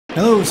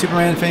Hello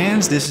Superman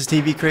fans, this is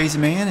TV Crazy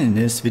Man, and in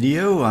this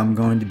video I'm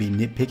going to be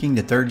nitpicking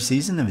the third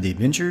season of The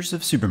Adventures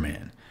of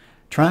Superman,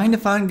 trying to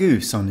find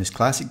Goofs on this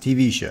classic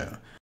TV show.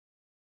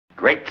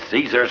 Great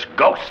Caesar's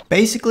ghost!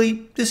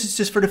 Basically, this is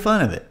just for the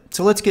fun of it.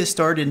 So let's get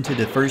started into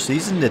the first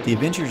season that The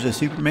Adventures of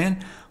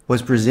Superman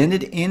was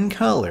presented in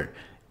color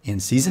in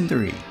Season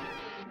 3.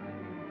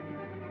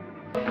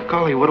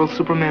 Golly, what'll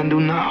Superman do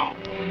now?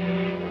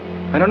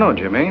 I don't know,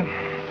 Jimmy.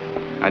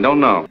 I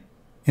don't know.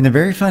 In the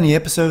very funny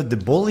episode, The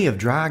Bully of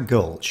Dry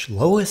Gulch,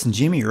 Lois and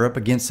Jimmy are up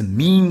against some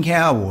mean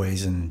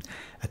cowboys in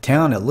a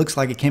town that looks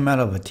like it came out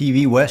of a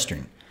TV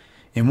western.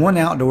 In one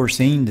outdoor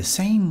scene, the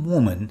same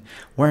woman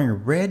wearing a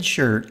red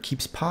shirt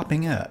keeps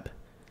popping up.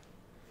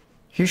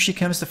 Here she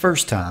comes the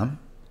first time.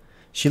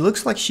 She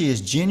looks like she is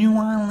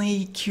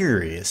genuinely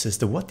curious as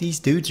to what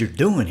these dudes are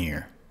doing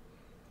here.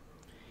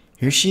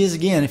 Here she is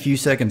again a few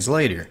seconds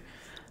later,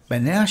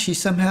 but now she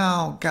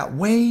somehow got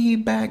way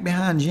back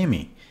behind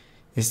Jimmy.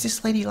 Is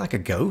this lady like a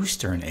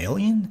ghost or an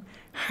alien?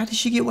 How did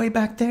she get way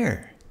back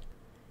there?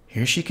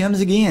 Here she comes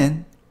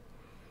again.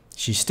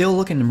 She's still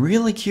looking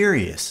really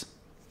curious.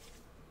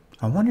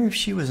 I wonder if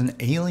she was an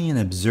alien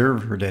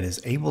observer that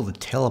is able to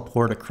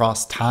teleport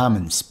across time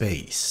and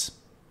space.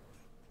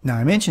 Now,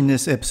 I mentioned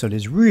this episode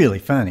is really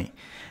funny.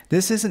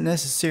 This isn't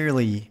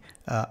necessarily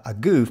a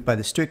goof by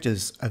the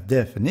strictest of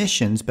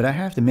definitions, but I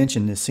have to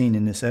mention this scene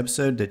in this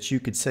episode that you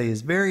could say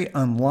is very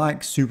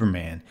unlike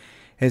Superman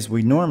as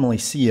we normally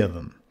see of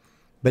him.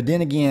 But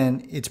then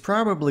again, it's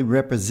probably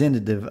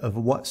representative of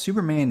what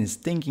Superman is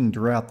thinking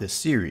throughout this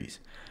series.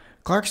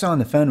 Clark's on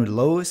the phone with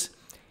Lois,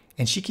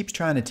 and she keeps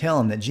trying to tell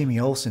him that Jimmy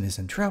Olsen is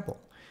in trouble.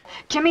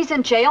 Jimmy's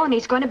in jail and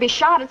he's going to be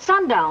shot at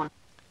sundown.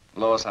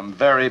 Lois, I'm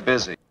very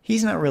busy.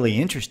 He's not really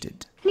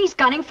interested. And he's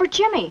gunning for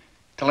Jimmy.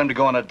 Tell him to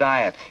go on a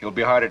diet. He'll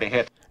be harder to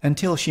hit.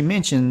 Until she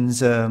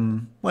mentions,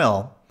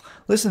 well,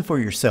 listen for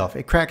yourself.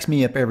 It cracks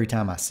me up every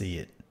time I see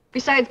it.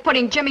 Besides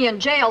putting Jimmy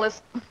in jail,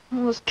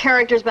 this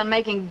character's been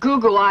making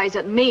goo-goo eyes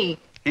at me.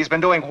 He's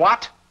been doing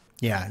what?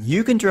 Yeah,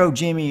 you can throw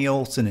Jimmy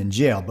Olsen in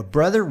jail, but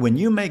brother, when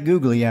you make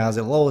googly eyes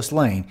at Lois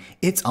Lane,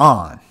 it's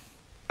on.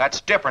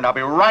 That's different. I'll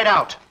be right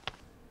out.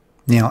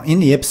 Now,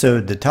 in the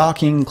episode The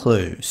Talking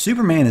Clue,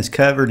 Superman is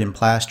covered in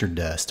plaster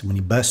dust when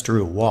he busts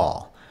through a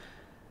wall.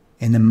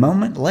 And a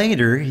moment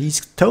later, he's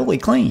totally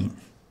clean.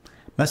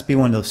 Must be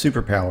one of those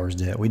superpowers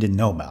that we didn't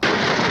know about.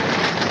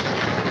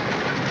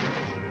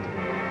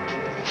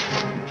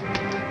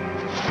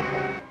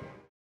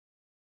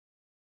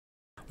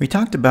 We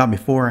talked about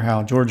before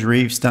how George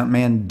Reeves'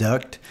 stuntman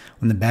ducked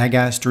when the bad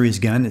guys threw his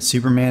gun at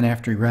Superman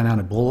after he ran out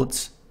of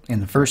bullets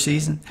in the first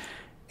season,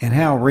 and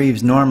how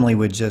Reeves normally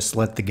would just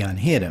let the gun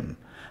hit him.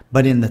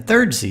 But in the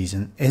third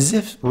season, as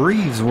if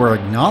Reeves were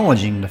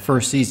acknowledging the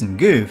first season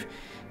goof,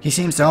 he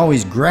seems to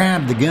always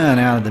grab the gun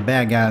out of the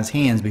bad guy's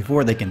hands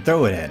before they can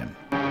throw it at him.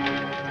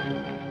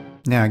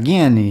 Now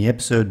again, in the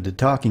episode The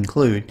Talking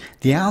Clue,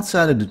 the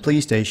outside of the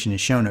police station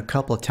is shown a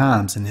couple of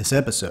times in this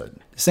episode.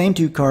 The same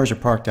two cars are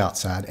parked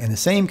outside, and the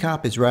same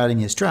cop is riding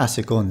his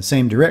tricycle in the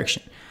same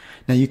direction.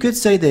 Now you could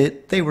say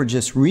that they were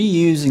just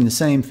reusing the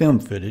same film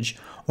footage,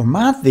 or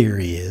my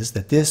theory is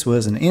that this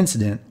was an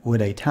incident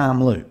with a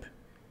time loop.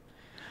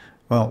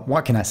 Well,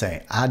 what can I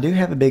say? I do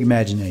have a big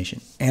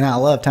imagination, and I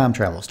love time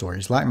travel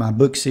stories, like my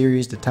book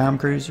series, The Time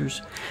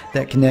Cruisers,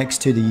 that connects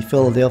to the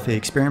Philadelphia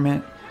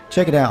Experiment.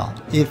 Check it out.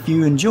 If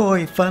you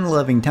enjoy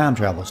fun-loving time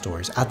travel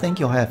stories, I think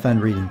you'll have fun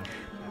reading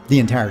the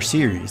entire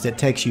series that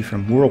takes you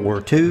from World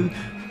War II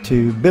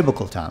to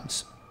biblical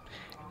times,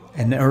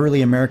 and the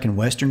early American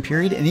Western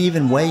period, and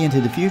even way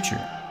into the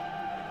future.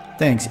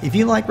 Thanks. If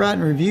you like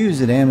writing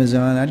reviews at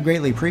Amazon, I'd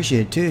greatly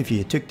appreciate it too if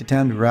you took the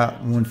time to write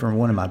one for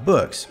one of my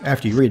books,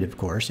 after you read it, of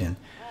course. And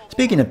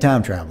speaking of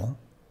time travel,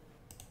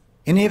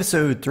 in the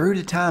episode Through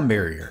the Time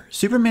Barrier,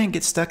 Superman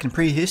gets stuck in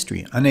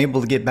prehistory,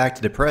 unable to get back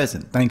to the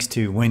present thanks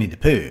to Winnie the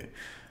Pooh.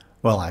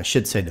 Well, I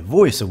should say the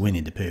voice of Winnie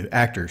the Pooh,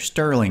 actor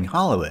Sterling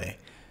Holloway,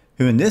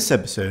 who in this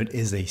episode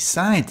is a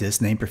scientist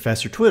named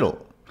Professor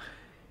Twiddle,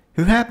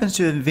 who happens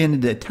to have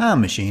invented a time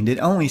machine that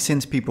only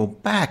sends people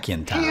back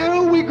in time.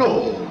 Here we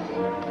go.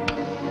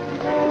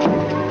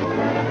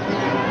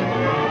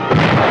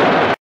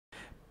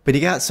 But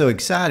he got so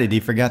excited he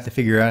forgot to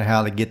figure out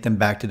how to get them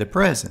back to the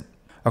present.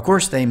 Of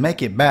course, they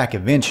make it back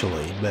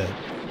eventually, but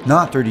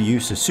not through the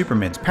use of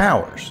Superman's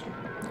powers.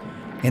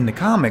 In the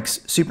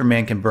comics,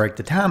 Superman can break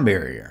the time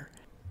barrier.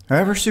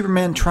 However,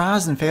 Superman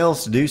tries and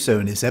fails to do so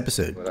in this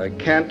episode. But I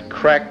can't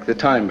crack the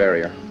time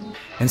barrier.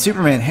 And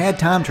Superman had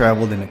time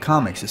traveled in the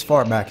comics as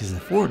far back as the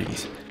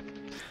 40s.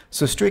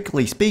 So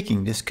strictly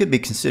speaking, this could be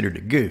considered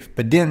a goof.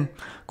 But then,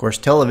 of course,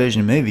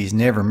 television and movies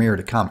never mirror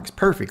the comics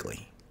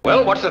perfectly.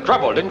 Well, what's the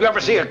trouble? Didn't you ever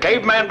see a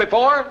caveman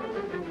before?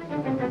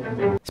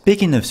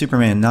 Speaking of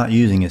Superman not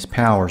using his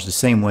powers the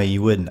same way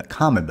you would in the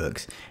comic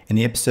books, in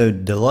the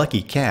episode The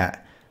Lucky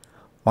Cat,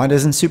 why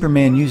doesn't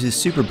Superman use his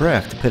super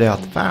breath to put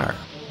out the fire?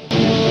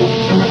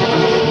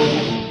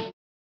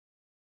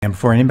 And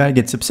before anybody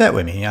gets upset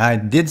with me, I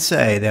did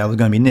say that I was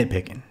going to be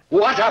nitpicking.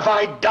 What have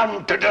I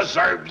done to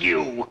deserve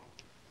you?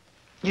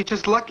 You're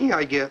just lucky,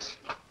 I guess.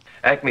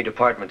 Acme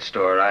department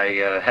store.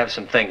 I have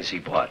some things he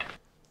bought.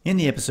 In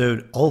the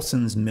episode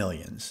Olsen's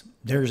Millions,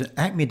 there's an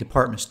Acme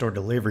department store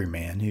delivery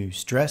man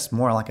who's dressed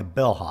more like a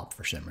bellhop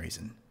for some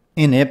reason.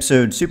 In the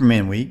episode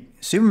Superman Week,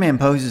 Superman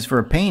poses for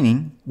a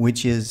painting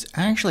which is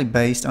actually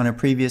based on a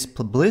previous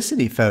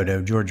publicity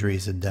photo George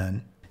Reeves had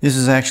done. This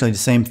is actually the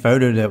same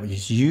photo that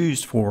was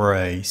used for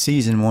a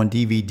Season 1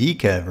 DVD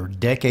cover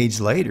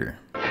decades later.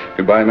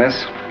 Goodbye,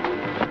 miss.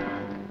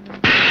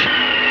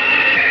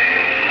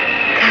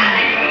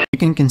 You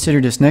can consider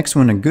this next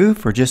one a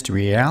goof or just a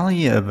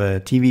reality of a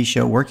TV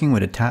show working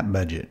with a tight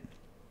budget.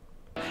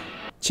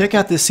 Check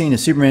out this scene of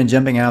Superman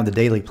jumping out of the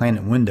Daily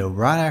Planet window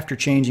right after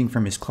changing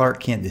from his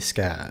Clark Kent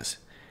disguise.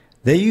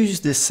 They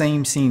used this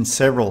same scene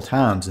several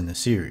times in the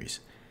series.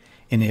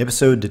 In the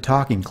episode The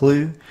Talking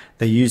Clue,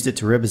 they used it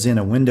to represent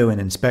a window in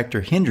Inspector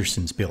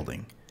Henderson's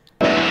building.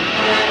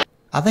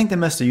 I think they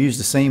must have used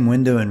the same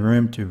window and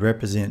room to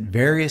represent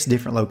various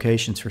different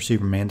locations for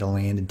Superman to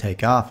land and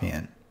take off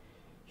in.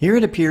 Here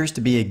it appears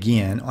to be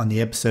again on the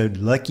episode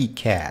Lucky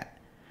Cat.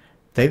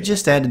 They've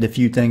just added a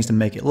few things to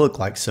make it look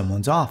like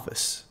someone's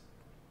office.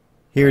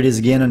 Here it is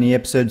again on the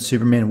episode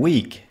Superman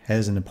Week,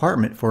 as an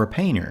apartment for a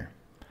painter.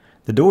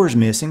 The door's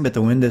missing, but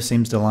the window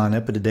seems to line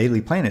up with the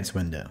Daily Planet's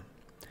window.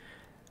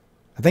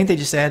 I think they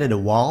just added a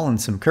wall and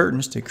some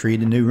curtains to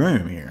create a new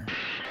room here.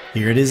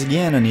 Here it is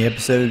again on the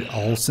episode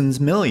Olsen's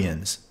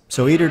Millions.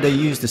 So either they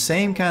used the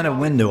same kind of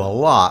window a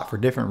lot for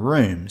different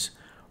rooms,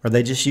 or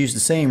they just used the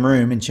same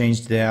room and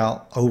changed it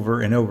out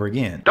over and over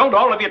again. Don't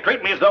all of you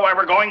treat me as though I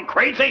were going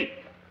crazy?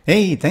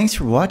 Hey, thanks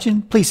for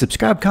watching. Please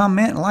subscribe,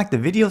 comment, and like the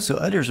video so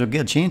others will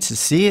get a chance to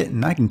see it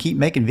and I can keep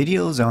making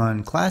videos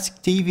on classic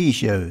TV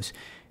shows.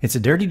 It's a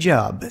dirty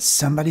job, but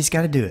somebody's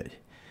got to do it.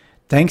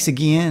 Thanks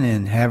again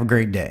and have a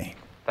great day.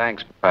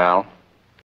 Thanks, pal.